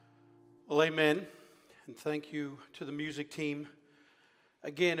Well, amen. And thank you to the music team.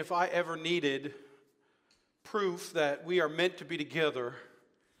 Again, if I ever needed proof that we are meant to be together,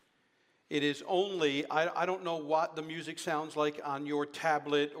 it is only, I don't know what the music sounds like on your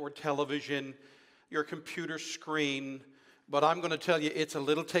tablet or television, your computer screen, but I'm going to tell you it's a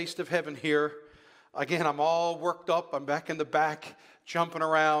little taste of heaven here. Again, I'm all worked up. I'm back in the back, jumping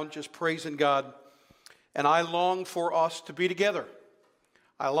around, just praising God. And I long for us to be together.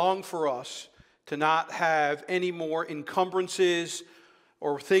 I long for us to not have any more encumbrances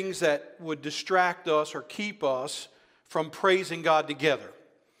or things that would distract us or keep us from praising God together.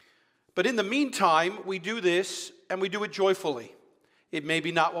 But in the meantime, we do this and we do it joyfully. It may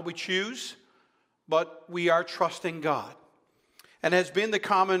be not what we choose, but we are trusting God. And has been the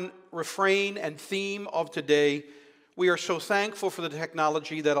common refrain and theme of today, we are so thankful for the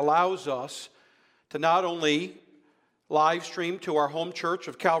technology that allows us to not only live stream to our home church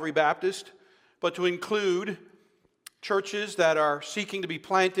of Calvary Baptist, but to include churches that are seeking to be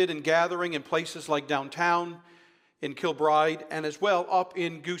planted and gathering in places like downtown, in Kilbride, and as well up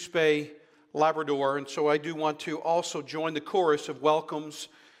in Goose Bay, Labrador. And so I do want to also join the chorus of welcomes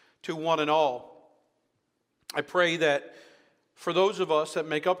to one and all. I pray that for those of us that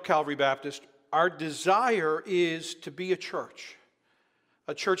make up Calvary Baptist, our desire is to be a church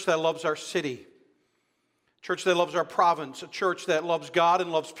that loves our city, a church that loves our province, a church that loves God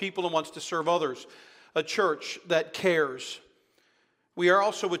and loves people and wants to serve others, a church that cares. We are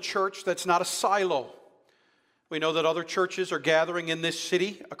also a church that's not a silo. We know that other churches are gathering in this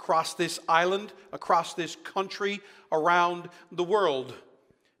city, across this island, across this country, around the world.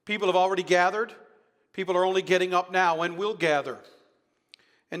 People have already gathered. People are only getting up now and will gather.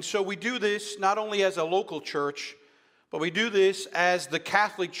 And so we do this not only as a local church, but we do this as the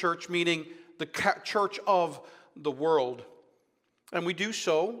Catholic Church, meaning the church of the world. And we do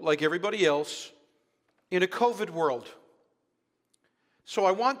so, like everybody else, in a COVID world. So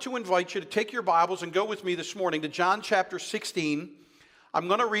I want to invite you to take your Bibles and go with me this morning to John chapter 16. I'm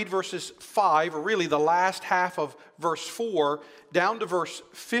going to read verses 5, or really the last half of verse 4, down to verse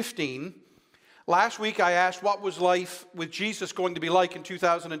 15. Last week I asked what was life with Jesus going to be like in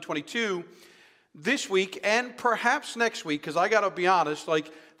 2022. This week, and perhaps next week, because I got to be honest, like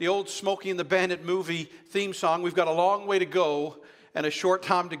the old Smokey and the Bandit movie theme song, we've got a long way to go and a short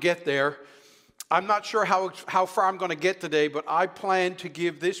time to get there. I'm not sure how far I'm going to get today, but I plan to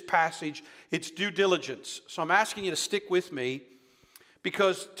give this passage its due diligence. So I'm asking you to stick with me,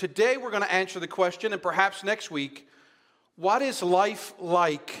 because today we're going to answer the question, and perhaps next week, what is life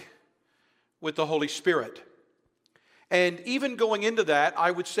like with the Holy Spirit? And even going into that,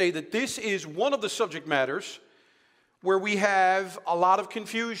 I would say that this is one of the subject matters where we have a lot of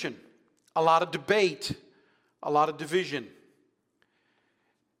confusion, a lot of debate, a lot of division.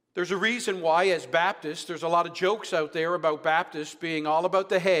 There's a reason why, as Baptists, there's a lot of jokes out there about Baptists being all about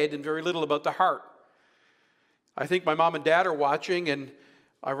the head and very little about the heart. I think my mom and dad are watching, and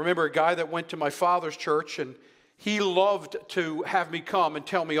I remember a guy that went to my father's church, and he loved to have me come and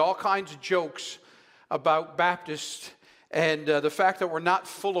tell me all kinds of jokes about Baptists and the fact that we're not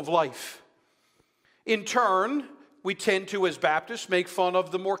full of life. In turn, we tend to, as Baptists, make fun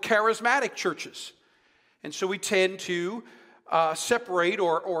of the more charismatic churches. And so we tend to separate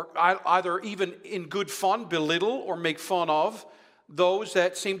or either even in good fun belittle or make fun of those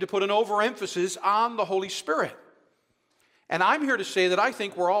that seem to put an overemphasis on the Holy Spirit. And I'm here to say that I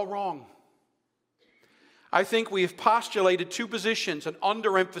think we're all wrong. I think we have postulated two positions: an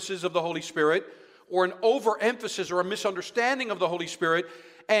underemphasis of the Holy Spirit, or an overemphasis or a misunderstanding of the Holy Spirit,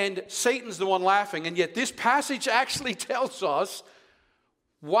 and Satan's the one laughing. And yet this passage actually tells us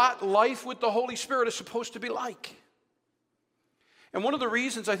what life with the Holy Spirit is supposed to be like. And one of the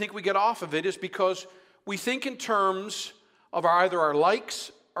reasons I think we get off of it is because we think in terms of either our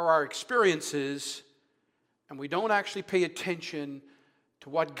likes or our experiences, and we don't actually pay attention to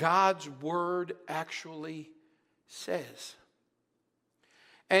what God's Word actually says.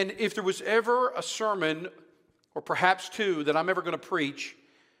 And if there was ever a sermon, or perhaps two, that I'm ever going to preach,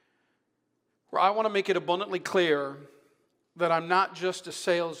 where I want to make it abundantly clear that I'm not just a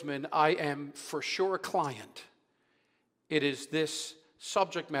salesman, I am for sure a client, it is this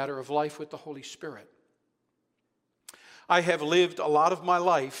subject matter of life with the Holy Spirit. I have lived a lot of my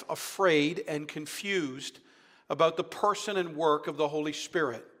life afraid and confused about the person and work of the Holy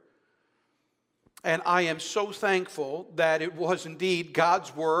Spirit. And I am so thankful that it was indeed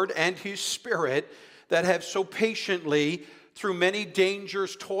God's Word and His Spirit that have so patiently, through many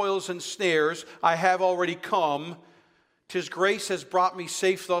dangers, toils, and snares, I have already come. 'Tis grace has brought me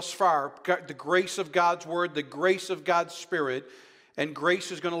safe thus far. The grace of God's Word, the grace of God's Spirit and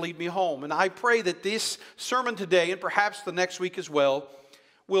grace is going to lead me home. And I pray that this sermon today, and perhaps the next week as well,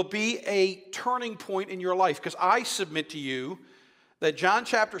 will be a turning point in your life. Because I submit to you that John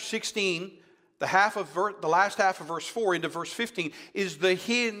chapter 16, the last half of verse 4 into verse 15, is the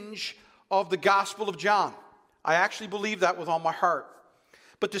hinge of the Gospel of John. I actually believe that with all my heart.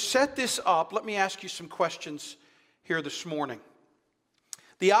 But to set this up, let me ask you some questions here this morning.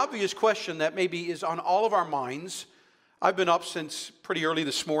 The obvious question that maybe is on all of our minds, I've been up since pretty early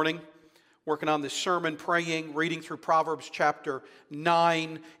this morning, working on this sermon, praying, reading through Proverbs chapter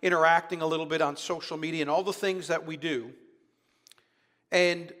 9, interacting a little bit on social media and all the things that we do.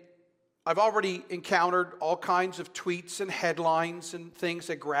 And I've already encountered all kinds of tweets and headlines and things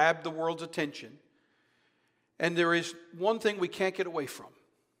that grab the world's attention. And there is one thing we can't get away from.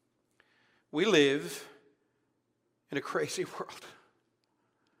 We live in a crazy world.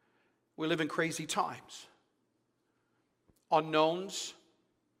 We live in crazy times. Unknowns,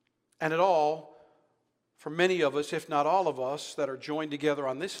 and it all, for many of us, if not all of us, that are joined together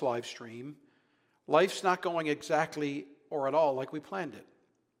on this live stream, life's not going exactly or at all like we planned it.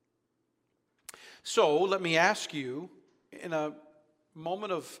 So let me ask you, in a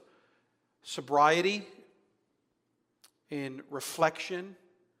moment of sobriety, in reflection,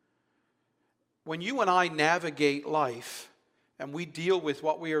 when you and I navigate life and we deal with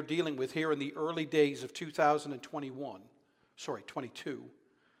what we are dealing with here in the early days of 22,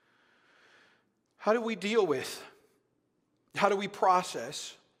 how do we deal with, how do we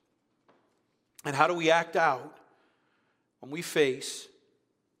process, and how do we act out when we face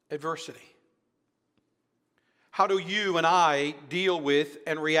adversity? How do you and I deal with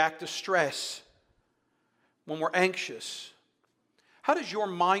and react to stress when we're anxious? How does your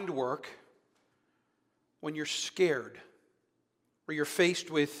mind work when you're scared or you're faced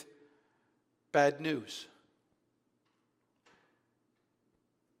with bad news?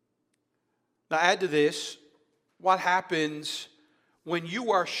 Now add to this, what happens when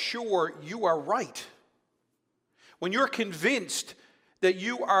you are sure you are right? When you're convinced that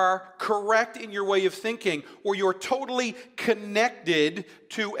you are correct in your way of thinking, or you're totally connected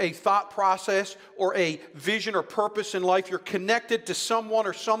to a thought process or a vision or purpose in life. You're connected to someone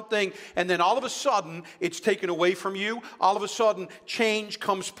or something, and then all of a sudden, it's taken away from you. All of a sudden, change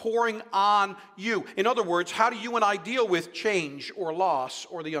comes pouring on you. In other words, how do you and I deal with change or loss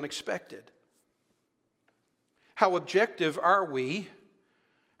or the unexpected? How objective are we?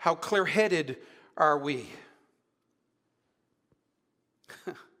 How clear-headed are we?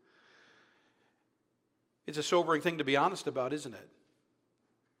 It's a sobering thing to be honest about, isn't it?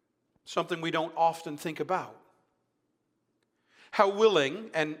 Something we don't often think about. How willing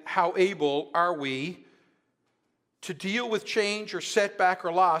and how able are we to deal with change or setback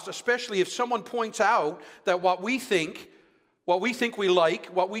or loss, especially if someone points out that what we think we like,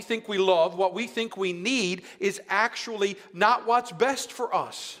 what we think we love, what we think we need is actually not what's best for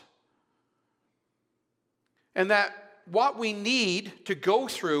us. And that what we need to go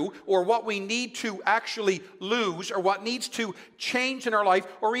through, or what we need to actually lose, or what needs to change in our life,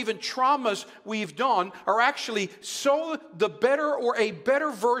 or even traumas we've done, are actually so the better or a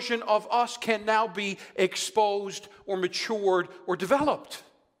better version of us can now be exposed or matured or developed.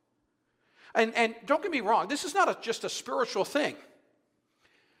 And don't get me wrong, this is not just a spiritual thing.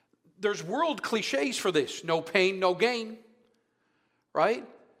 There's world cliches for this. No pain, no gain. Right?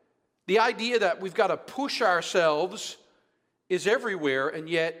 The idea that we've got to push ourselves is everywhere, and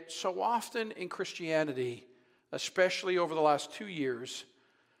yet so often in Christianity, especially over the last 2 years,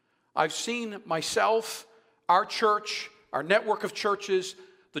 I've seen myself, our church, our network of churches,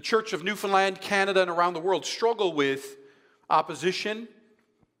 the Church of Newfoundland, Canada, and around the world struggle with opposition,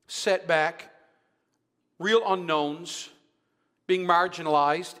 setback, real unknowns, being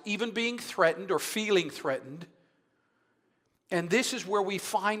marginalized, even being threatened or feeling threatened. And this is where we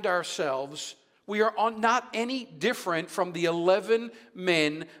find ourselves. We are not any different from the 11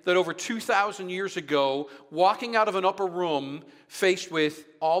 men that over 2,000 years ago, walking out of an upper room, faced with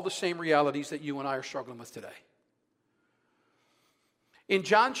all the same realities that you and I are struggling with today. In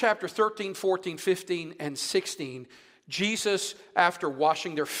John chapter 13, 14, 15, and 16, Jesus, after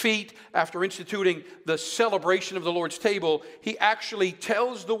washing their feet, after instituting the celebration of the Lord's table, he actually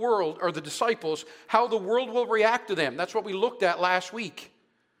tells the world, or the disciples, how the world will react to them. That's what we looked at last week.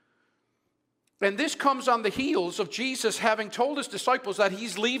 And this comes on the heels of Jesus having told his disciples that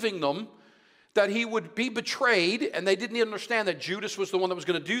he's leaving them, that he would be betrayed, and they didn't understand that Judas was the one that was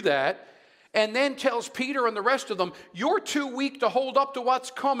going to do that, and then tells Peter and the rest of them, you're too weak to hold up to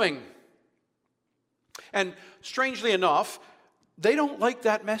what's coming. And strangely enough, they don't like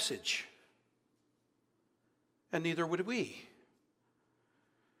that message. And neither would we.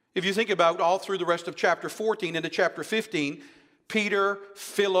 If you think about all through the rest of chapter 14 into chapter 15, Peter,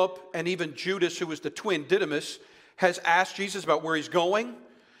 Philip, and even Judas, who was the twin, Didymus, has asked Jesus about where he's going.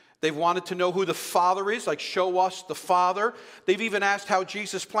 They've wanted to know who the Father is, like show us the Father. They've even asked how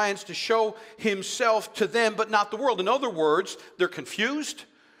Jesus plans to show himself to them, but not the world. In other words, they're confused.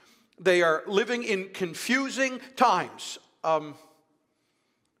 They are living in confusing times. Does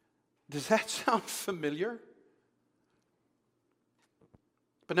that sound familiar?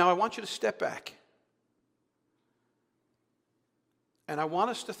 But now I want you to step back. And I want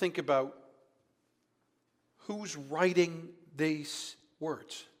us to think about who's writing these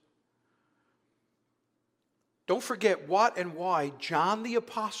words. Don't forget what and why John the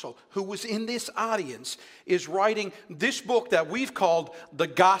Apostle, who was in this audience, is writing this book that we've called the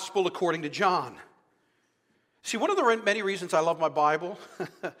Gospel according to John. See, one of the many reasons I love my Bible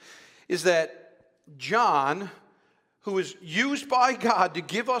is that John, who is used by God to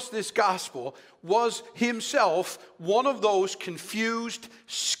give us this gospel, was himself one of those confused,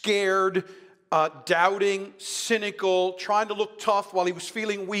 scared, doubting, cynical, trying to look tough while he was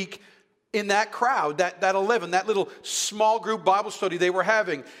feeling weak in that crowd, that 11, that little small group Bible study they were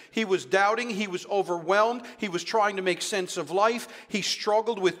having. He was doubting, he was overwhelmed, he was trying to make sense of life, he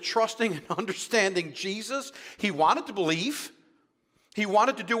struggled with trusting and understanding Jesus. He wanted to believe, he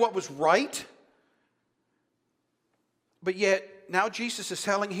wanted to do what was right, but yet now Jesus is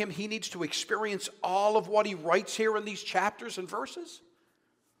telling him he needs to experience all of what he writes here in these chapters and verses.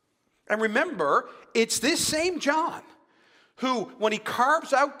 And remember, it's this same John who, when he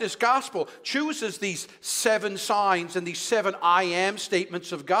carves out this gospel, chooses these 7 signs and these 7 I am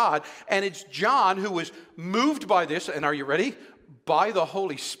statements of God. And it's John who is moved by this, and are you ready? By the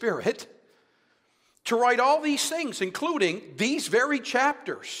Holy Spirit, to write all these things, including these very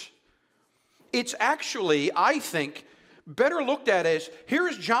chapters. It's actually, I think, better looked at as,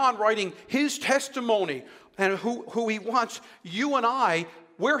 here's John writing his testimony and who he wants you and I,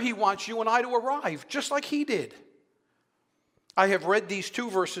 where he wants you and I to arrive, just like he did. I have read these 2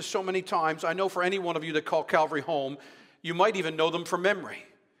 verses so many times. I know for any one of you that call Calvary home, you might even know them from memory.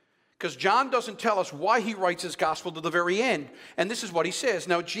 Because John doesn't tell us why he writes his gospel to the very end. And this is what he says.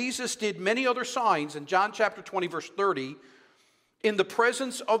 Now, Jesus did many other signs in John chapter 20, verse 30, in the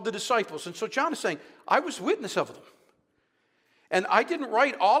presence of the disciples. And so John is saying, I was witness of them. And I didn't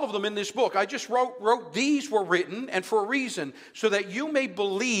write all of them in this book. I just wrote these were written, and for a reason, so that you may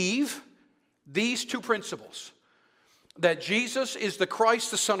believe these 2 principles. That Jesus is the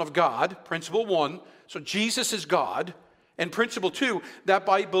Christ, the Son of God, principle 1. So Jesus is God. And principle 2, that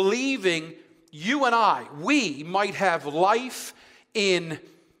by believing you and I, we might have life in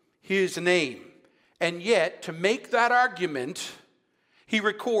his name. And yet, to make that argument, he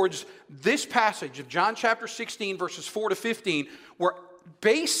records this passage of John chapter 16, verses 4 to 15, where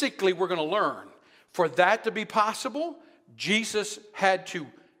basically we're going to learn, for that to be possible, Jesus had to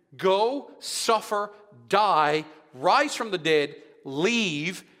go, suffer, die, rise from the dead,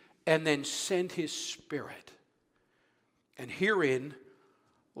 leave, and then send his Spirit. And herein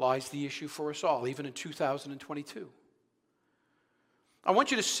lies the issue for us all, even in 2022. I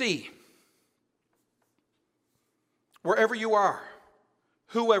want you to see, wherever you are,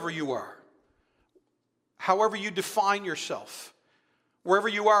 whoever you are, however you define yourself, wherever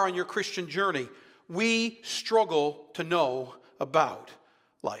you are on your Christian journey, we struggle to know about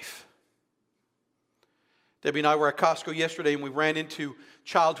life. Debbie and I were at Costco yesterday, and we ran into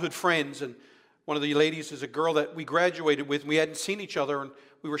childhood friends, and one of the ladies is a girl that we graduated with, and we hadn't seen each other, and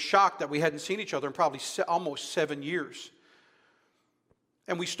we were shocked that we hadn't seen each other in probably almost 7 years.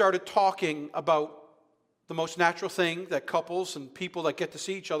 And we started talking about the most natural thing that couples and people that get to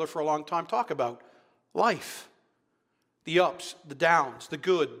see each other for a long time talk about: life. The ups, the downs, the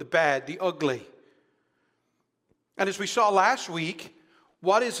good, the bad, the ugly. And as we saw last week,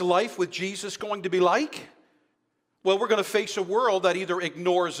 what is life with Jesus going to be like? Well, we're going to face a world that either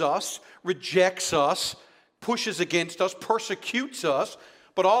ignores us, rejects us, pushes against us, persecutes us.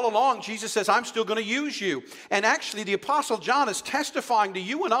 But all along, Jesus says, I'm still going to use you. And actually, the Apostle John is testifying to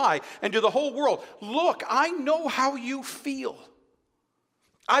you and I and to the whole world. Look, I know how you feel.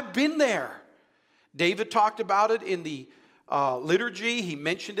 I've been there. David talked about it in the liturgy. He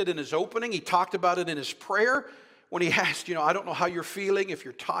mentioned it in his opening. He talked about it in his prayer when he asked, I don't know how you're feeling, if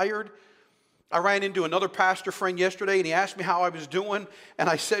you're tired. I ran into another pastor friend yesterday, and he asked me how I was doing, and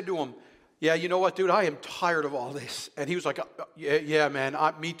I said to him, yeah, you know what, dude, I am tired of all this. And he was like, yeah, man,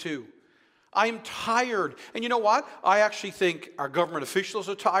 me too. I am tired. And you know what? I actually think our government officials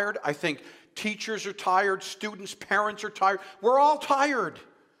are tired. I think teachers are tired, students, parents are tired. We're all tired.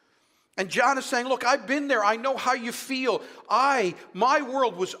 And John is saying, look, I've been there. I know how you feel. My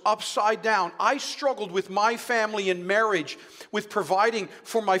world was upside down. I struggled with my family and marriage, with providing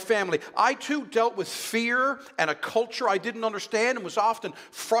for my family. I too dealt with fear and a culture I didn't understand and was often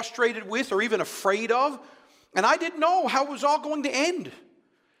frustrated with or even afraid of. And I didn't know how it was all going to end.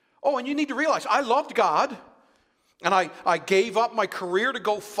 Oh, and you need to realize, I loved God. And I gave up my career to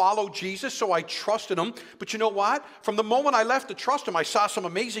go follow Jesus, so I trusted him. But you know what? From the moment I left to trust him, I saw some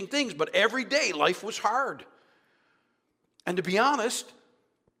amazing things. But every day, life was hard. And to be honest,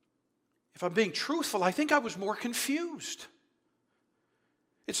 if I'm being truthful, I think I was more confused.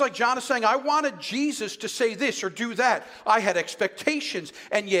 It's like John is saying, I wanted Jesus to say this or do that. I had expectations.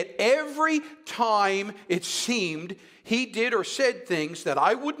 And yet every time it seemed he did or said things that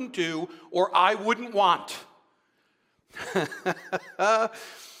I wouldn't do or I wouldn't want.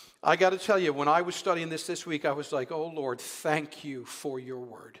 I got to tell you, when I was studying this week, I was like, oh Lord, thank you for your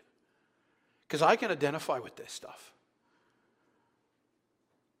word. Because I can identify with this stuff.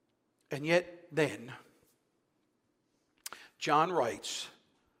 And yet then, John writes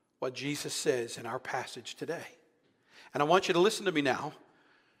what Jesus says in our passage today. And I want you to listen to me now.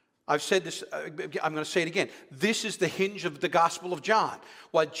 I've said this, I'm going to say it again. This is the hinge of the Gospel of John.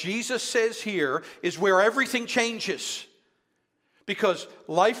 What Jesus says here is where everything changes. Because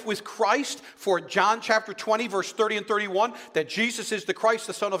life with Christ, for John chapter 20, verse 30 and 31, that Jesus is the Christ,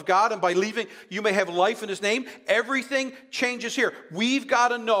 the Son of God, and by believing you may have life in his name, everything changes here. We've got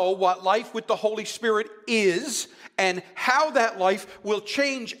to know what life with the Holy Spirit is and how that life will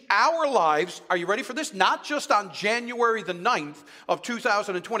change our lives. Are you ready for this? Not just on January the 9th of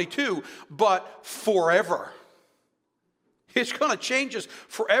 2022, but forever. It's going to change us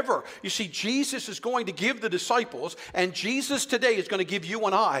forever. You see, Jesus is going to give the disciples, and Jesus today is going to give you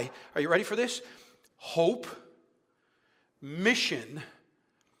and I, are you ready for this? Hope, mission,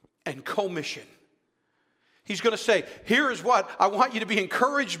 and commission. He's going to say, here is what I want you to be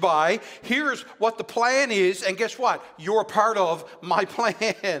encouraged by. Here's what the plan is, and guess what? You're a part of my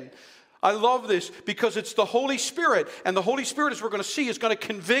plan. I love this because it's the Holy Spirit, and the Holy Spirit, as we're going to see, is going to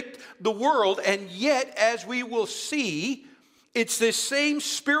convict the world, and yet, as we will see, it's this same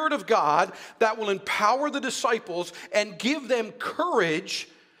Spirit of God that will empower the disciples and give them courage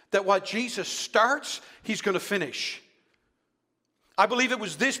that what Jesus starts, he's going to finish. I believe it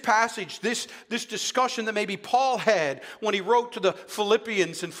was this passage, this discussion that maybe Paul had when he wrote to the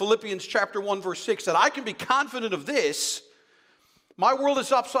Philippians in Philippians chapter 1, verse 6, that I can be confident of this. My world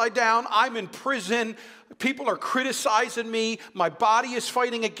is upside down. I'm in prison. People are criticizing me. My body is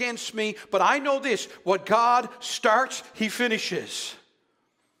fighting against me. But I know this, what God starts, he finishes.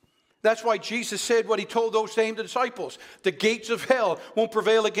 That's why Jesus said what he told those same disciples. The gates of hell won't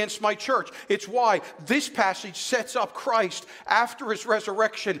prevail against my church. It's why this passage sets up Christ after his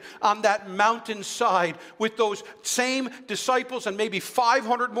resurrection on that mountainside with those same disciples and maybe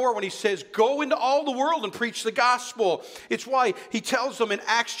 500 more when he says, go into all the world and preach the gospel. It's why he tells them in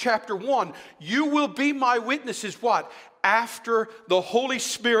Acts chapter 1, you will be my witnesses, what? After the Holy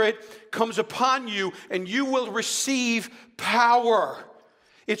Spirit comes upon you and you will receive power.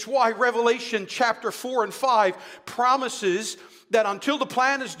 It's why Revelation chapter 4 and 5 promises that until the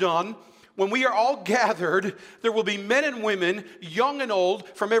plan is done, when we are all gathered, there will be men and women, young and old,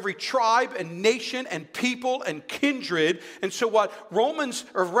 from every tribe and nation and people and kindred. And so what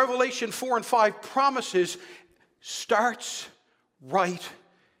Revelation 4 and 5 promises starts right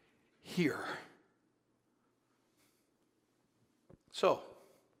here. So,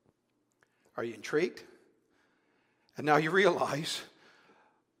 are you intrigued? And now you realize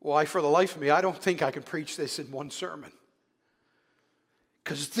why, for the life of me, I don't think I can preach this in one sermon.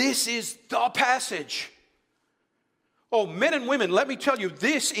 Because this is the passage. Oh, men and women, let me tell you,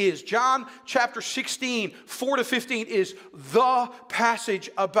 this is John chapter 16, 4 to 15 is the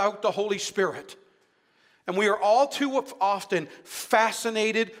passage about the Holy Spirit. And we are all too often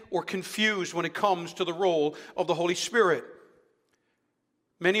fascinated or confused when it comes to the role of the Holy Spirit.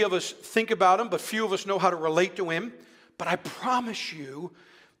 Many of us think about him, but few of us know how to relate to him. But I promise you,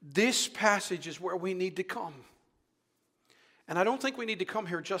 this passage is where we need to come. And I don't think we need to come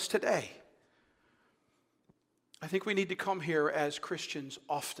here just today. I think we need to come here as Christians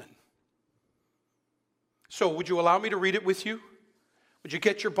often. So would you allow me to read it with you? Would you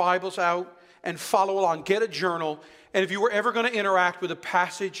get your Bibles out and follow along? Get a journal. And if you were ever going to interact with a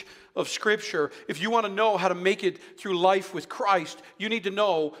passage of Scripture, if you want to know how to make it through life with Christ, you need to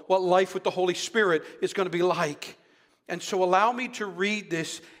know what life with the Holy Spirit is going to be like. And so allow me to read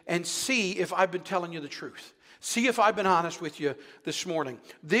this and see if I've been telling you the truth. See if I've been honest with you this morning.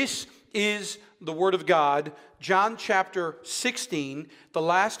 This is the Word of God, John chapter 16, the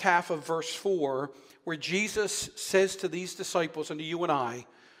last half of verse 4, where Jesus says to these disciples and to you and I,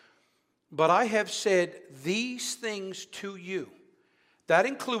 "But I have said these things to you." That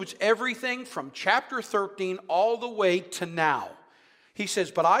includes everything from chapter 13 all the way to now. He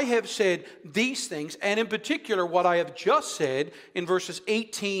says, "But I have said these things," and in particular what I have just said in verses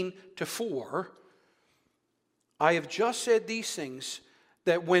 18 to 4, "I have just said these things,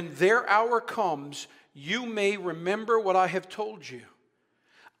 that when their hour comes, you may remember what I have told you.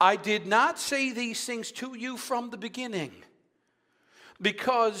 I did not say these things to you from the beginning,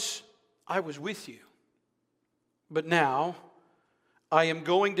 because I was with you. But now I am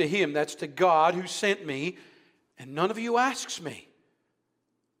going to him," that's to God who sent me, "and none of you asks me,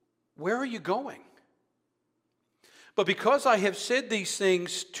 'Where are you going?' But because I have said these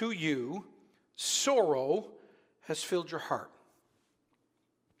things to you, sorrow has filled your heart.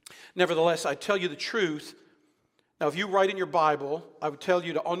 Nevertheless, I tell you the truth." Now, if you write in your Bible, I would tell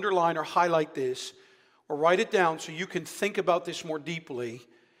you to underline or highlight this, or write it down so you can think about this more deeply.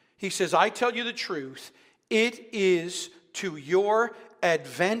 He says, "I tell you the truth, it is to your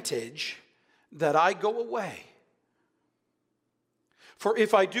advantage that I go away. For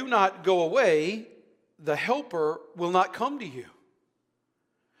if I do not go away, the Helper will not come to you.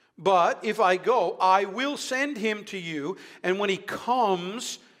 But if I go, I will send him to you. And when he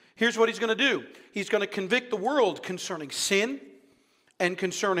comes, here's what he's going to do. He's going to convict the world concerning sin, and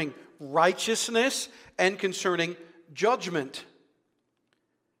concerning righteousness, and concerning judgment.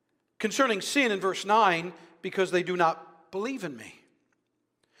 Concerning sin in verse 9, because they do not believe in me.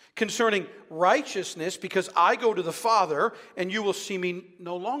 Concerning righteousness, because I go to the Father, and you will see me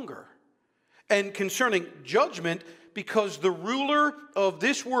no longer. And concerning judgment, because the ruler of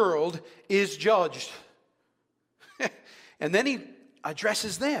this world is judged." And then he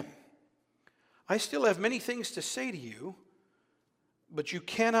addresses them. "I still have many things to say to you, but you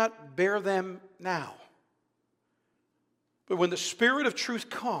cannot bear them now. But when the Spirit of truth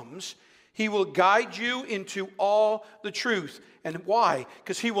comes, he will guide you into all the truth." And why?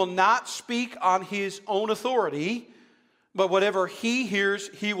 Because he will not speak on his own authority, but whatever he hears,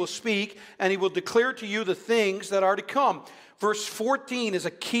 he will speak, and he will declare to you the things that are to come. Verse 14 is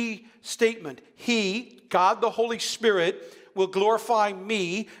a key statement. He, God the Holy Spirit, will glorify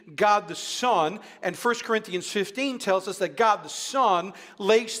me, God the Son. And 1 Corinthians 15 tells us that God the Son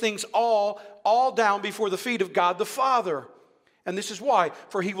lays things all down before the feet of God the Father. And this is why.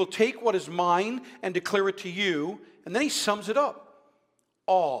 For he will take what is mine and declare it to you. And then he sums it up.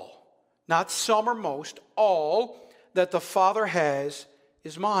 All, not some or most, all that the Father has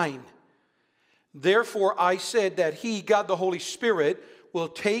is mine. Therefore I said that he, God the Holy Spirit, will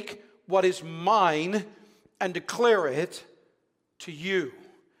take what is mine and declare it to you.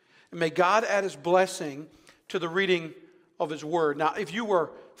 And may God add his blessing to the reading of his word. Now, if you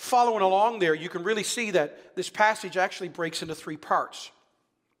were following along there, you can really see that this passage actually breaks into three parts.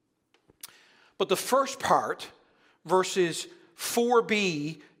 But the first part, verses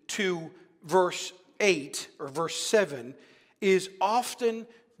 4b to verse 8 or verse 7, is often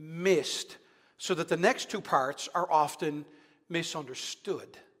missed, so that the next two parts are often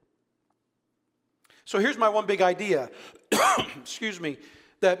misunderstood. So here's my one big idea, excuse me,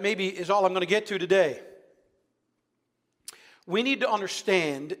 that maybe is all I'm going to get to today. We need to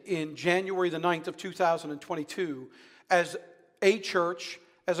understand in January the 9th of 2022, as a church,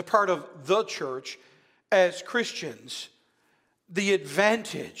 as a part of the church, as Christians, the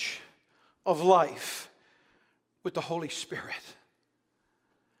advantage of life with the Holy Spirit.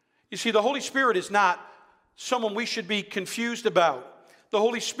 You see, the Holy Spirit is not someone we should be confused about. The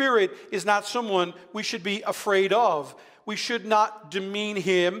Holy Spirit is not someone we should be afraid of. We should not demean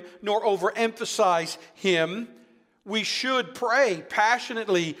him nor overemphasize him. We should pray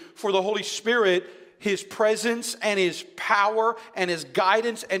passionately for the Holy Spirit, his presence and his power and his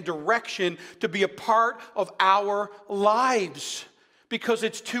guidance and direction to be a part of our lives, because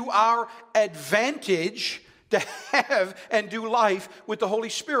it's to our advantage to have and do life with the Holy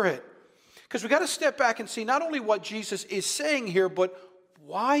Spirit. Because we've got to step back and see not only what Jesus is saying here, but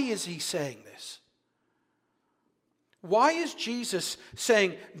why is he saying this? Why is Jesus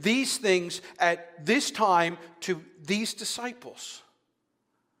saying these things at this time to these disciples?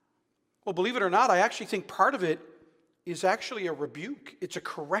 Well, believe it or not, I actually think part of it is actually a rebuke. It's a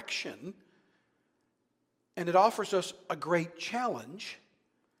correction. And it offers us a great challenge.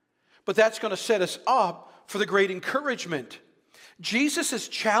 But that's going to set us up for the great encouragement. Jesus is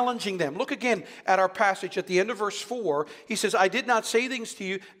challenging them. Look again at our passage at the end of verse 4. He says, I did not say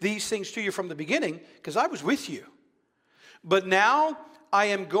these things to you from the beginning, because I was with you. But now I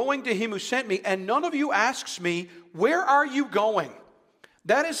am going to him who sent me, and none of you asks me, where are you going?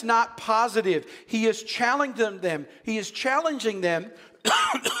 That is not positive. He is challenging them. He is challenging them,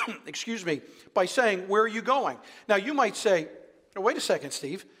 excuse me, by saying, where are you going? Now you might say, oh, wait a second,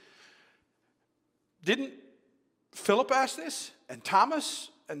 Steve. Didn't Philip ask this? And Thomas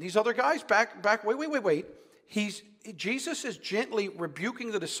and these other guys wait. Jesus is gently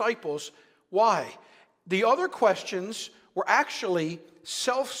rebuking the disciples. Why? The other questions were actually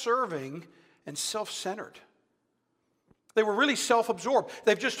self-serving and self-centered. They were really self-absorbed.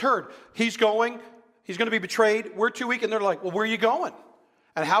 They've just heard, he's going to be betrayed, we're too weak, and they're like, well, where are you going?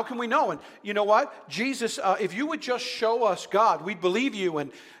 And how can we know? And you know what? Jesus, if you would just show us God, we'd believe you.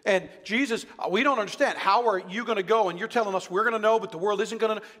 And Jesus, we don't understand. How are you going to go? And you're telling us we're going to know, but the world isn't going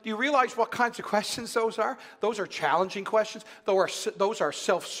to know. Do you realize what kinds of questions those are? Those are challenging questions. Those are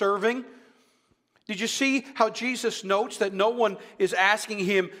self-serving. Did you see how Jesus notes that no one is asking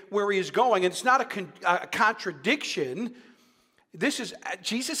him where he is going? And it's not a contradiction.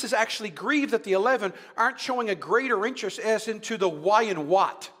 Jesus is actually grieved that the 11 aren't showing a greater interest as into the why and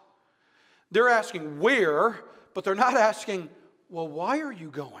what. They're asking where, but they're not asking, well, why are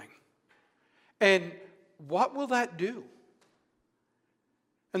you going? And what will that do?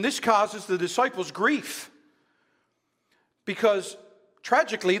 And this causes the disciples grief because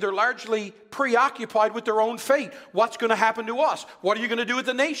tragically, they're largely preoccupied with their own fate. What's going to happen to us? What are you going to do with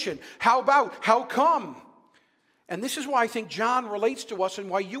the nation? How about? How come? And this is why I think John relates to us and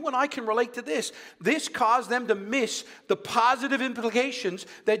why you and I can relate to this. This caused them to miss the positive implications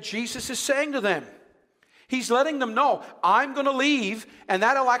that Jesus is saying to them. He's letting them know, I'm going to leave, and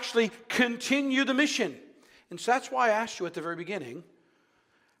that'll actually continue the mission. And so that's why I asked you at the very beginning,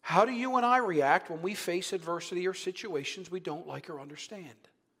 how do you and I react when we face adversity or situations we don't like or understand?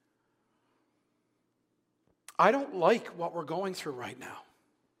 I don't like what we're going through right now.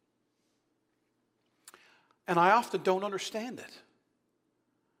 And I often don't understand it.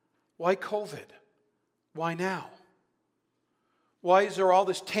 Why COVID? Why now? Why is there all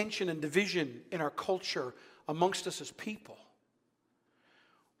this tension and division in our culture amongst us as people?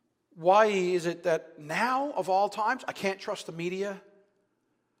 Why is it that now, of all times, I can't trust the media?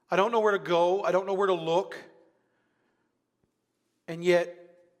 I don't know where to go. I don't know where to look. And yet,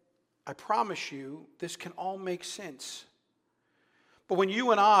 I promise you, this can all make sense. But when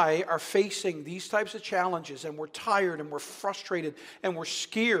you and I are facing these types of challenges and we're tired and we're frustrated and we're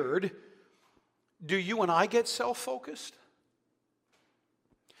scared, do you and I get self-focused?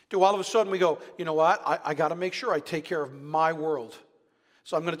 Do all of a sudden we go, you know what, I got to make sure I take care of my world.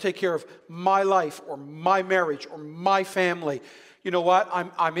 So I'm going to take care of my life or my marriage or my family. You know what,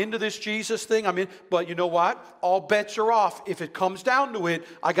 I'm into this Jesus thing, but you know what, all bets are off. If it comes down to it,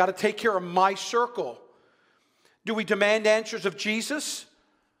 I got to take care of my circle. Do we demand answers of Jesus,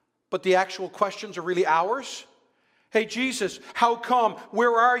 but the actual questions are really ours? Hey, Jesus, how come?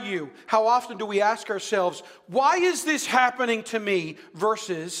 Where are you? How often do we ask ourselves, why is this happening to me?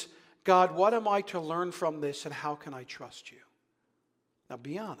 Versus, God, what am I to learn from this and how can I trust you? Now,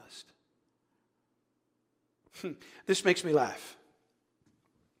 be honest. This makes me laugh.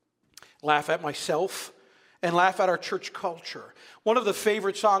 Laugh at myself and laugh at our church culture. One of the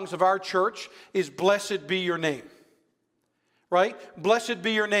favorite songs of our church is Blessed Be Your Name. Right? Blessed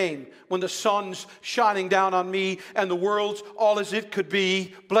be your name when the sun's shining down on me and the world's all as it could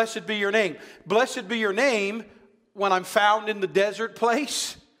be. Blessed be your name. Blessed be your name when I'm found in the desert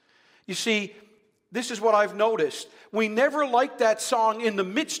place. You see, this is what I've noticed. We never like that song in the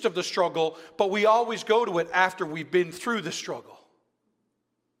midst of the struggle, but we always go to it after we've been through the struggle.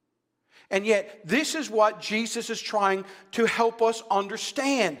 And yet, this is what Jesus is trying to help us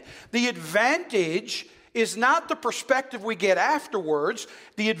understand. The advantage is not the perspective we get afterwards.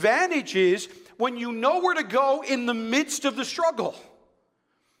 The advantage is when you know where to go in the midst of the struggle.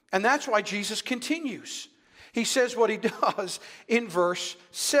 And that's why Jesus continues. He says what he does in verse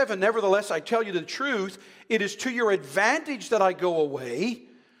 7. Nevertheless, I tell you the truth, it is to your advantage that I go away.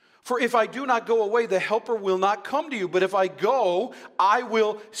 For if I do not go away, the helper will not come to you. But if I go, I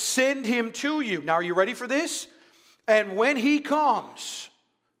will send him to you. Now, are you ready for this? And when he comes,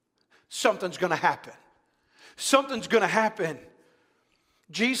 something's going to happen. Something's going to happen.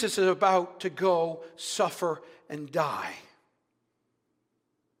 Jesus is about to go, suffer, and die.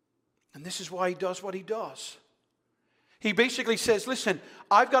 And this is why he does what he does. He basically says, listen,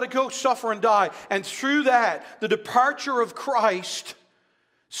 I've got to go suffer and die. And through that, the departure of Christ,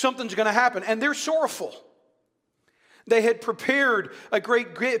 something's going to happen. And they're sorrowful. They had prepared a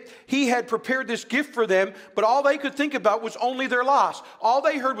great gift. He had prepared this gift for them, but all they could think about was only their loss. All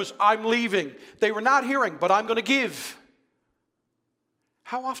they heard was, I'm leaving. They were not hearing, but I'm going to give.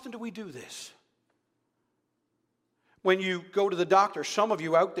 How often do we do this? When you go to the doctor, some of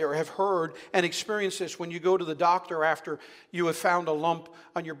you out there have heard and experienced this. When you go to the doctor after you have found a lump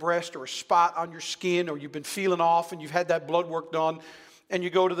on your breast or a spot on your skin, or you've been feeling off and you've had that blood work done, and you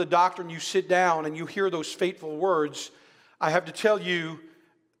go to the doctor and you sit down and you hear those fateful words, I have to tell you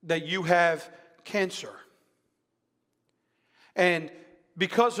that you have cancer. And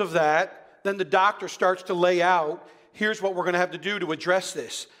because of that, then the doctor starts to lay out, here's what we're going to have to do to address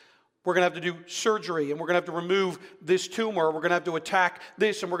this. We're going to have to do surgery, and we're going to have to remove this tumor. We're going to have to attack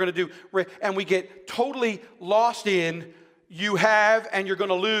this, and we're going to do, and we get totally lost in, you have and you're going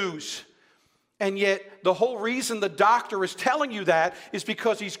to lose. And yet, the whole reason the doctor is telling you that is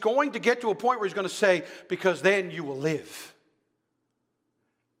because he's going to get to a point where he's going to say, because then you will live.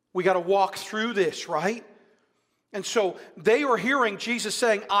 We got to walk through this, right? And so they are hearing Jesus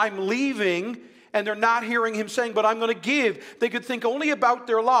saying, I'm leaving, and they're not hearing him saying, but I'm going to give. They could think only about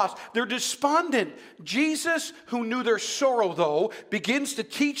their loss. They're despondent. Jesus, who knew their sorrow, though, begins to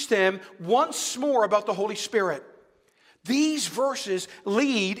teach them once more about the Holy Spirit. These verses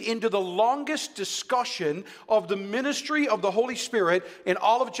lead into the longest discussion of the ministry of the Holy Spirit in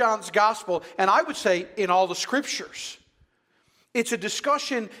all of John's gospel, and I would say in all the scriptures. It's a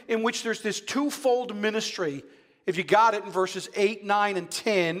discussion in which there's this twofold ministry. If you got it in verses 8, 9, and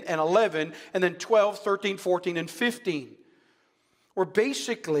 10, and 11, and then 12, 13, 14, and 15. Where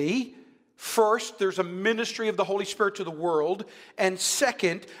basically, first, there's a ministry of the Holy Spirit to the world, and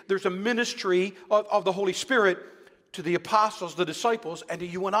second, there's a ministry of the Holy Spirit to the apostles, the disciples, and to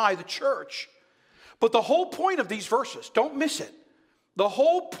you and I, the church. But the whole point of these verses, don't miss it. The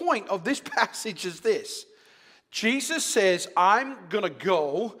whole point of this passage is this. Jesus says, I'm going to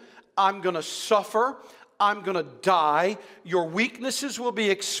go, I'm going to suffer, I'm going to die, your weaknesses will be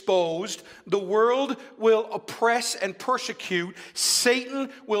exposed, the world will oppress and persecute, Satan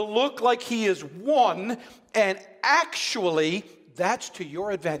will look like he is won, and actually, that's to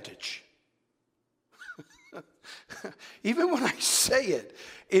your advantage. Even when I say it,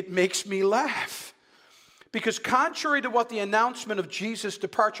 it makes me laugh. Because contrary to what the announcement of Jesus'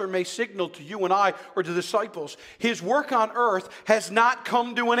 departure may signal to you and I or to the disciples, his work on earth has not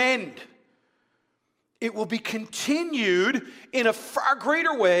come to an end. It will be continued in a far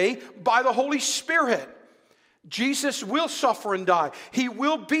greater way by the Holy Spirit. Jesus will suffer and die. He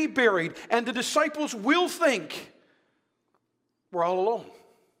will be buried, and the disciples will think we're all alone.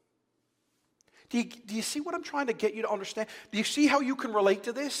 Do you see what I'm trying to get you to understand? Do you see how you can relate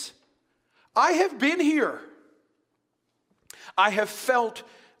to this? I have been here. I have felt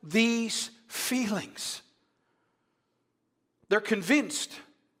these feelings. They're convinced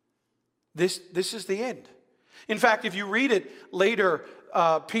this is the end. In fact, if you read it later,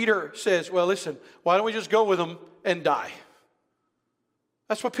 Peter says, well, listen, why don't we just go with them and die?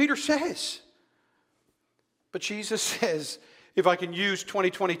 That's what Peter says. But Jesus says, if I can use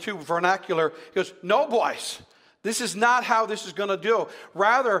 2022 vernacular, he goes, no, boys, this is not how this is going to do.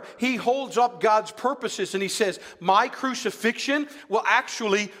 Rather, he holds up God's purposes and he says, my crucifixion will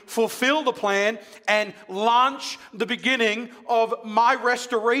actually fulfill the plan and launch the beginning of my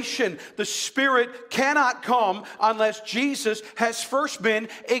restoration. The Spirit cannot come unless Jesus has first been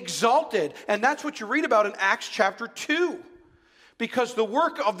exalted. And that's what you read about in Acts chapter 2. Because the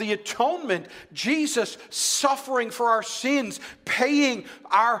work of the atonement, Jesus suffering for our sins, paying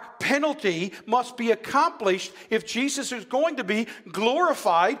our penalty, must be accomplished if Jesus is going to be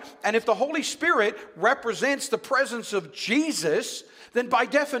glorified. And if the Holy Spirit represents the presence of Jesus, then by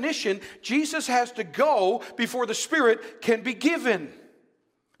definition, Jesus has to go before the Spirit can be given.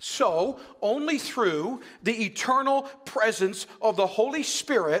 So, only through the eternal presence of the Holy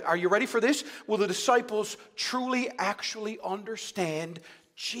Spirit, are you ready for this? Will the disciples truly actually understand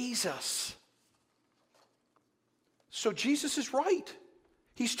Jesus? So Jesus is right.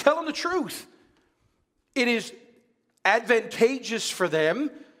 He's telling the truth. It is advantageous for them,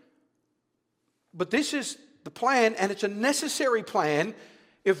 but this is the plan, and it's a necessary plan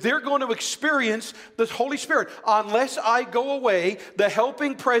if they're going to experience the Holy Spirit. Unless I go away, the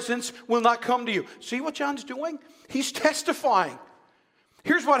helping presence will not come to you. See what John's doing? He's testifying.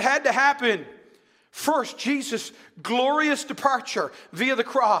 Here's what had to happen. First, Jesus' glorious departure via the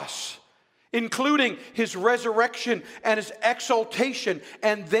cross, including his resurrection and his exaltation.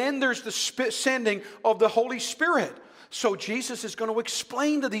 And then there's the sending of the Holy Spirit. So Jesus is going to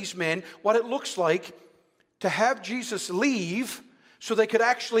explain to these men what it looks like to have Jesus leave so they could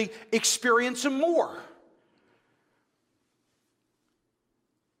actually experience him more.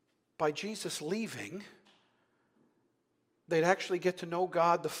 by Jesus leaving, they'd actually get to know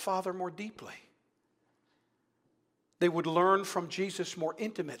God the Father more deeply. They would learn from Jesus more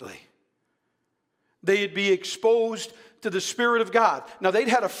intimately. They'd be exposed to the Spirit of God. Now, they'd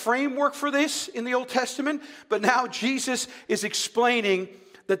had a framework for this in the Old Testament, but now Jesus is explaining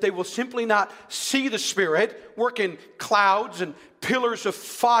that they will simply not see the Spirit work in clouds and pillars of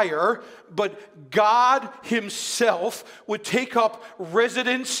fire, but God Himself would take up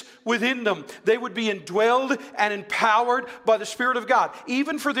residence within them. They would be indwelled and empowered by the Spirit of God.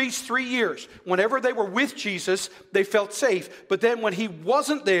 Even for these 3 years, whenever they were with Jesus, they felt safe. But then when He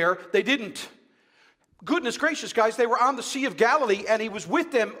wasn't there, they didn't. Goodness gracious, guys, they were on the Sea of Galilee and He was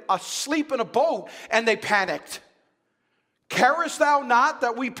with them asleep in a boat and they panicked. Carest thou not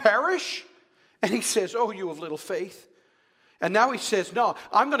that we perish? And He says, oh, you of little faith. And now He says, no,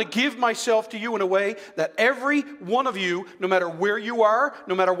 I'm going to give myself to you in a way that every one of you, no matter where you are,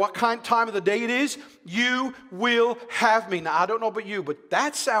 no matter what time of the day it is, you will have me. Now, I don't know about you, but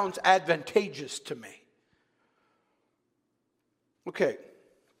that sounds advantageous to me. Okay.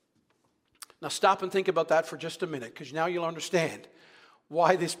 Now stop and think about that for just a minute, because now you'll understand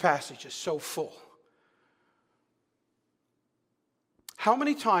why this passage is so full. How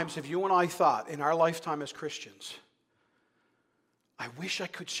many times have you and I thought in our lifetime as Christians, I wish I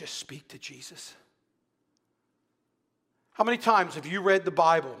could just speak to Jesus? How many times have you read the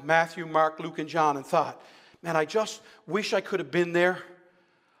Bible, Matthew, Mark, Luke, and John, and thought, man, I just wish I could have been there.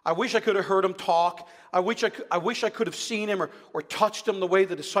 I wish I could have heard Him talk. I wish I could have seen Him or touched Him the way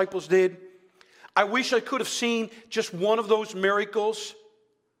the disciples did. I wish I could have seen just one of those miracles.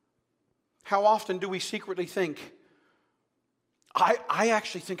 How often do we secretly think, I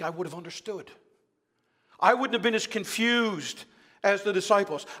actually think I would have understood. I wouldn't have been as confused as the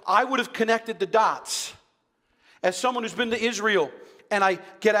disciples. I would have connected the dots. As someone who's been to Israel, and I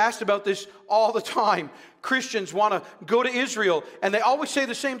get asked about this all the time, Christians want to go to Israel, and they always say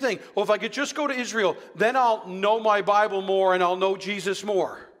the same thing. Well, if I could just go to Israel, then I'll know my Bible more and I'll know Jesus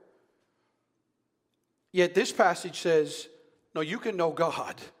more. Yet this passage says, no, you can know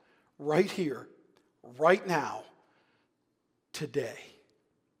God right here, right now, today.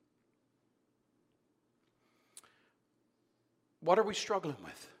 What are we struggling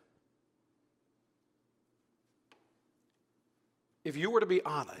with? If you were to be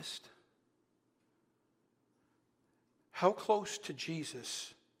honest, how close to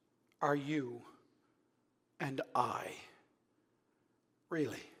Jesus are you and I?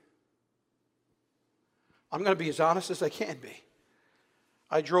 Really? I'm going to be as honest as I can be.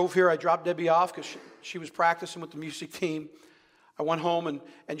 I drove here. I dropped Debbie off because she was practicing with the music team. I went home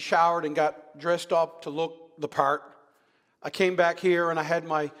and showered and got dressed up to look the part. I came back here and I had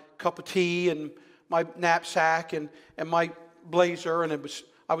my cup of tea and my knapsack and my blazer, and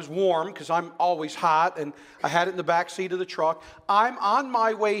I was warm because I'm always hot, and I had it in the back seat of the truck. I'm on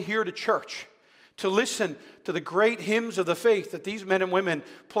my way here to church to listen to the great hymns of the faith that these men and women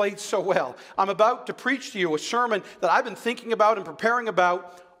played so well. I'm about to preach to you a sermon that I've been thinking about and preparing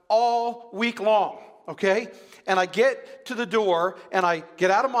about all week long, okay? And I get to the door, and I get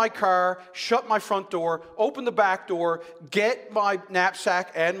out of my car, shut my front door, open the back door, get my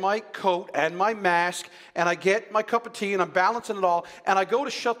knapsack and my coat and my mask, and I get my cup of tea, and I'm balancing it all, and I go to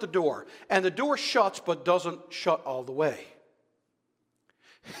shut the door. And the door shuts, but doesn't shut all the way.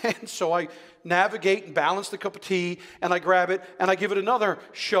 And so I navigate and balance the cup of tea, and I grab it, and I give it another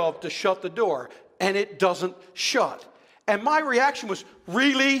shove to shut the door, and it doesn't shut. And my reaction was,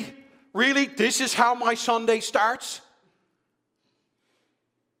 really? Really? This is how my Sunday starts?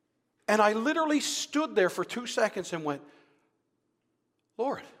 And I literally stood there for 2 seconds and went,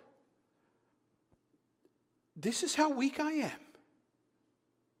 Lord, this is how weak I am.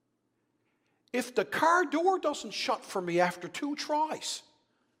 If the car door doesn't shut for me after 2 tries,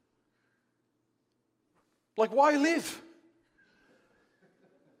 like, why live?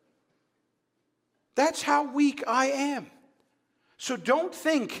 That's how weak I am. So don't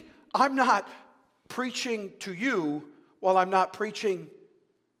think I'm not preaching to you while I'm not preaching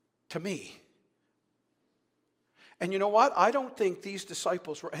to me. And you know what? I don't think these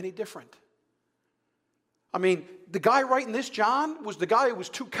disciples were any different. I mean, the guy writing this, John, was the guy who was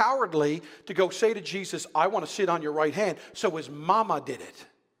too cowardly to go say to Jesus, I want to sit on your right hand. So his mama did it.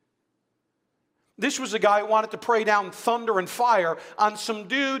 This was a guy who wanted to pray down thunder and fire on some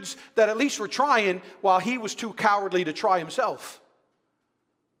dudes that at least were trying while he was too cowardly to try himself.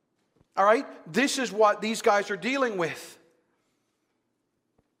 All right? This is what these guys are dealing with.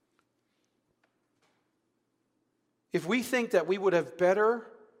 If we think that we would have better,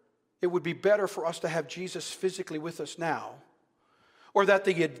 it would be better for us to have Jesus physically with us now, or that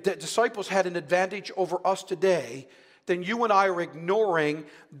the disciples had an advantage over us today, then you and I are ignoring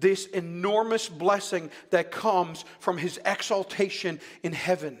this enormous blessing that comes from his exaltation in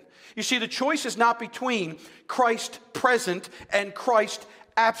heaven. You see, the choice is not between Christ present and Christ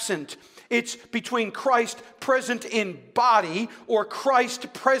absent. It's between Christ present in body or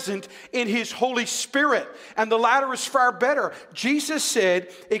Christ present in his Holy Spirit. And the latter is far better. Jesus said,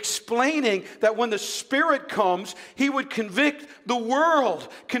 explaining that when the Spirit comes, he would convict the world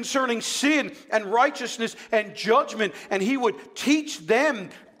concerning sin and righteousness and judgment. And he would teach them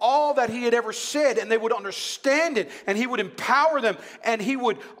all that he had ever said, and they would understand it, and he would empower them, and he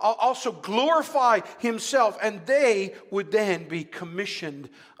would also glorify himself, and they would then be commissioned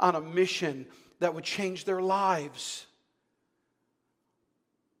on a mission that would change their lives.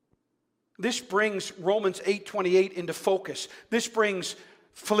 This brings Romans 8:28 into focus. This brings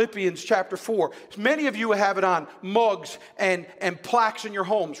Philippians chapter 4. Many of you have it on mugs and plaques in your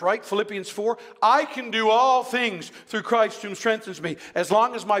homes, right? Philippians 4. I can do all things through Christ who strengthens me, as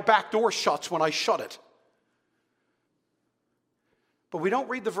long as my back door shuts when I shut it. But we don't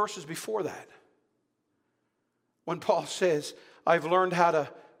read the verses before that. When Paul says, I've learned how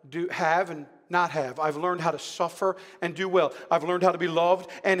to have and not have. I've learned how to suffer and do well. I've learned how to be loved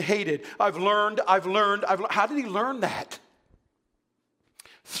and hated. I've learned. How did he learn that?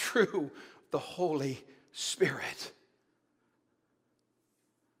 Through the Holy Spirit.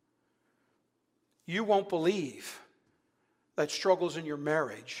 You won't believe that struggles in your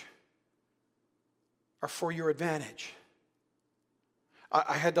marriage are for your advantage.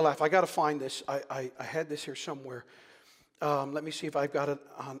 I had to laugh. I got to find this. I had this here somewhere. Let me see if I've got it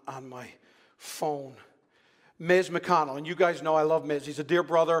on my phone. Mez McConnell, and you guys know I love Mez. He's a dear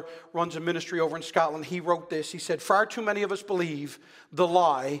brother, runs a ministry over in Scotland. He wrote this. He said, far too many of us believe the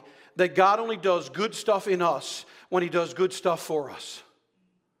lie that God only does good stuff in us when he does good stuff for us.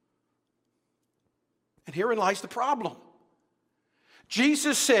 And herein lies the problem.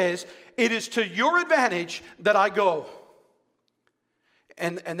 Jesus says, it is to your advantage that I go.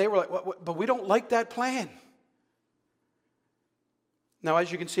 And they were like, what? But we don't like that plan. Now,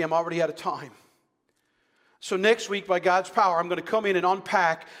 as you can see, I'm already out of time. So next week, by God's power, I'm going to come in and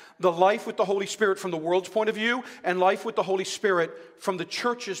unpack the life with the Holy Spirit from the world's point of view and life with the Holy Spirit from the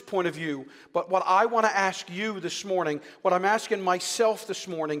church's point of view. But what I want to ask you this morning, what I'm asking myself this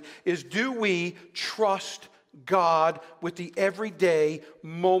morning, is do we trust God with the everyday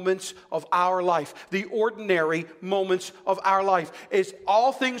moments of our life, the ordinary moments of our life? Is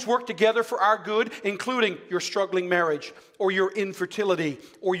all things work together for our good, including your struggling marriage, or your infertility,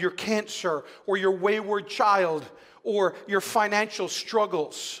 or your cancer, or your wayward child, or your financial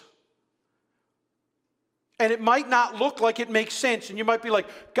struggles? And it might not look like it makes sense, and you might be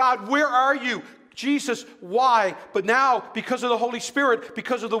like, God, where are you? Jesus, why? But now, because of the Holy Spirit,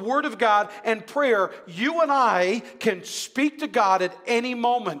 because of the Word of God and prayer, you and I can speak to God at any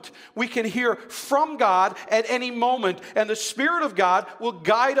moment. We can hear from God at any moment, and the Spirit of God will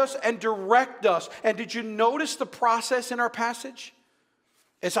guide us and direct us. And did you notice the process in our passage?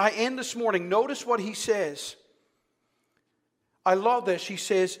 As I end this morning, notice what he says. I love this. He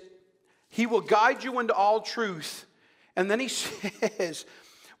says, he will guide you into all truth. And then he says,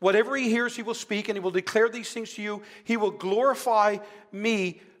 whatever he hears, he will speak, and he will declare these things to you. He will glorify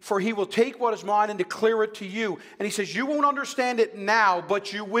me, for he will take what is mine and declare it to you. And he says, you won't understand it now,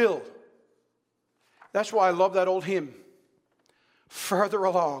 but you will. That's why I love that old hymn. Further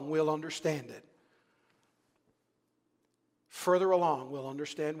along, we'll understand it. Further along, we'll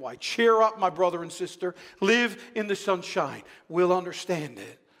understand why. Cheer up, my brother and sister. Live in the sunshine. We'll understand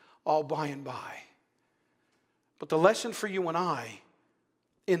it all by and by. But the lesson for you and I,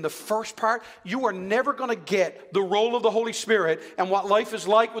 in the first part, you are never going to get the role of the Holy Spirit and what life is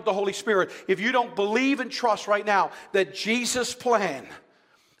like with the Holy Spirit if you don't believe and trust right now that Jesus' plan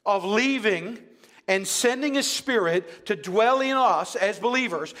of leaving and sending His Spirit to dwell in us as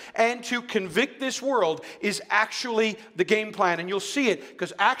believers and to convict this world is actually the game plan. And you'll see it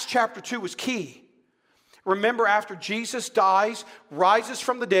because Acts chapter 2 is key. Remember, after Jesus dies, rises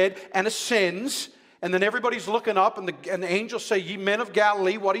from the dead, and ascends, and then everybody's looking up, and the angels say, ye men of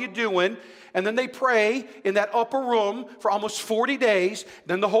Galilee, what are you doing? And then they pray in that upper room for almost 40 days.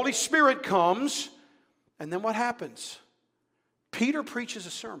 Then the Holy Spirit comes. And then what happens? Peter preaches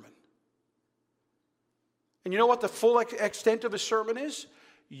a sermon. And you know what the full extent of his sermon is?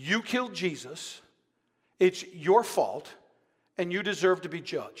 You killed Jesus. It's your fault. And you deserve to be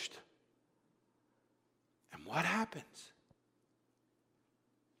judged. And what happens?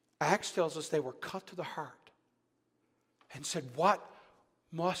 Acts tells us they were cut to the heart and said, what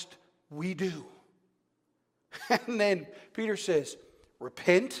must we do? And then Peter says,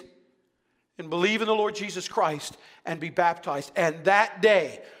 repent and believe in the Lord Jesus Christ and be baptized. And that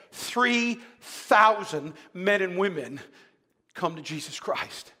day, 3,000 men and women come to Jesus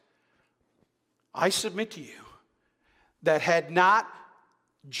Christ. I submit to you that had not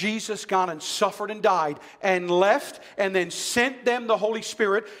Jesus gone and suffered and died and left and then sent them the Holy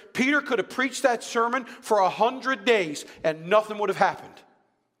Spirit, Peter could have preached that sermon for 100 days and nothing would have happened.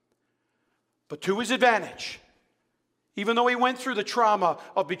 But to his advantage, even though he went through the trauma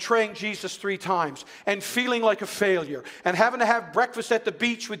of betraying Jesus 3 times and feeling like a failure and having to have breakfast at the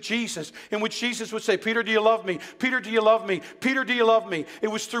beach with Jesus, in which Jesus would say, Peter, do you love me? Peter, do you love me? Peter, do you love me? It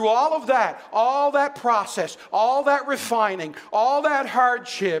was through all of that process, all that refining, all that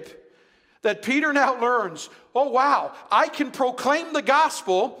hardship, that Peter now learns, oh wow, I can proclaim the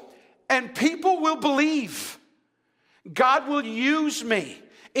gospel and people will believe. God will use me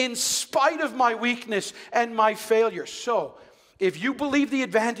in spite of my weakness and my failure. So, if you believe the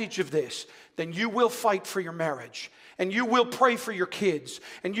advantage of this, then you will fight for your marriage, and you will pray for your kids,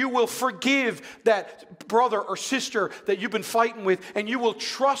 and you will forgive that brother or sister that you've been fighting with, and you will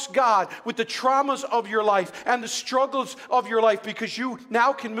trust God with the traumas of your life and the struggles of your life, because you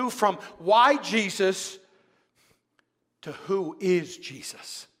now can move from why Jesus to who is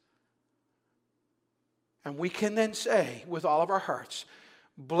Jesus. And we can then say with all of our hearts,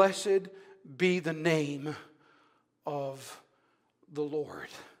 blessed be the name of the Lord.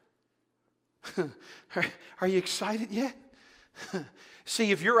 Are you excited yet?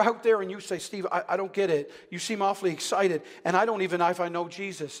 See, if you're out there and you say, Steve, I don't get it. You seem awfully excited, and I don't even know if I know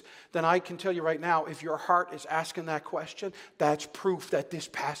Jesus. Then I can tell you right now, if your heart is asking that question, that's proof that this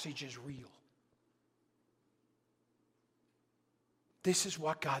passage is real. This is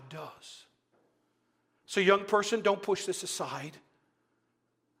what God does. So young person, don't push this aside.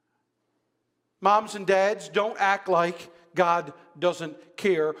 Moms and dads, don't act like God doesn't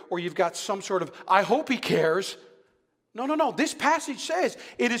care, or you've got some sort of, I hope he cares. No. This passage says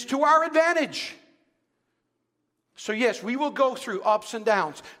it is to our advantage. So yes, we will go through ups and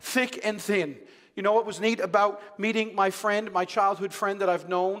downs, thick and thin. You know what was neat about meeting my friend, my childhood friend that I've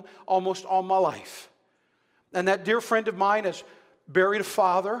known almost all my life? And that dear friend of mine has buried a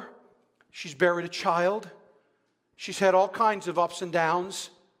father. She's buried a child. She's had all kinds of ups and downs.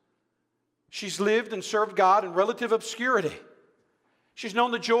 She's lived and served God in relative obscurity. She's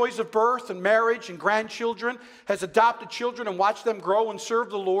known the joys of birth and marriage and grandchildren, has adopted children and watched them grow and serve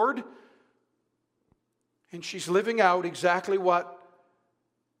the Lord. And she's living out exactly what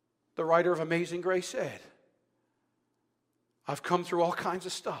the writer of Amazing Grace said. I've come through all kinds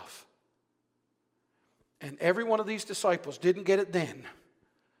of stuff. And every one of these disciples didn't get it then,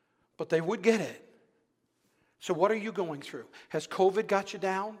 but they would get it. So what are you going through? Has COVID got you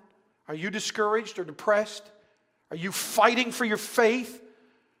down? Are you discouraged or depressed? Are you fighting for your faith?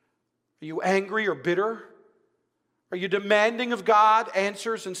 Are you angry or bitter? Are you demanding of God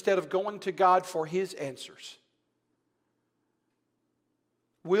answers instead of going to God for His answers?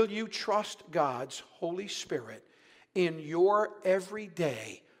 Will you trust God's Holy Spirit in your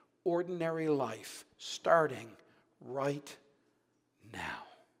everyday, ordinary life, starting right now?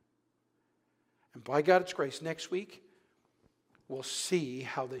 And by God's grace, next week, we'll see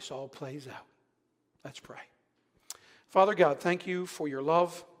how this all plays out. Let's pray. Father God, thank you for your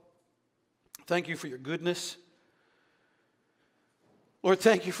love. Thank you for your goodness. Lord,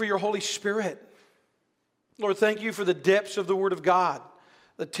 thank you for your Holy Spirit. Lord, thank you for the depths of the Word of God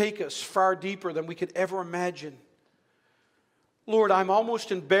that take us far deeper than we could ever imagine. Lord, I'm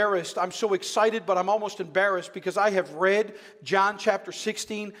almost embarrassed. I'm so excited, but I'm almost embarrassed because I have read John chapter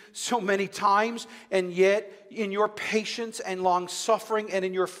 16 so many times, and yet in your patience and long-suffering and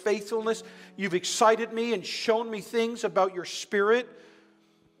in your faithfulness, you've excited me and shown me things about your Spirit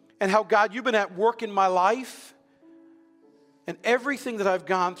and how, God, you've been at work in my life. And everything that I've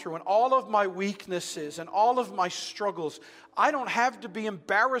gone through and all of my weaknesses and all of my struggles, I don't have to be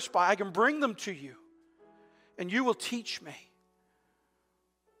embarrassed by. I can bring them to you, and you will teach me.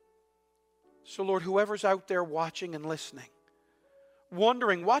 So, Lord, whoever's out there watching and listening,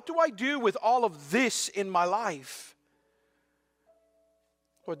 wondering, what do I do with all of this in my life?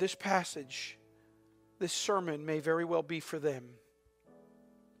 Lord, this passage, this sermon may very well be for them.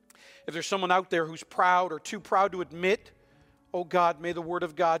 If there's someone out there who's proud or too proud to admit, oh God, may the Word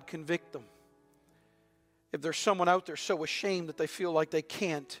of God convict them. If there's someone out there so ashamed that they feel like they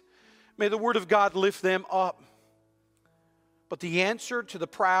can't, may the Word of God lift them up. But the answer to the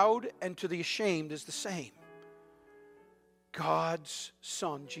proud and to the ashamed is the same. God's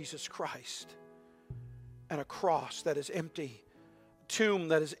Son, Jesus Christ, and a cross that is empty, a tomb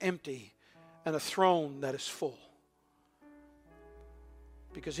that is empty, and a throne that is full.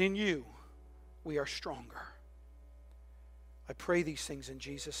 because in you we are stronger. I pray these things in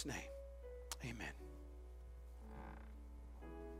Jesus' name. Amen.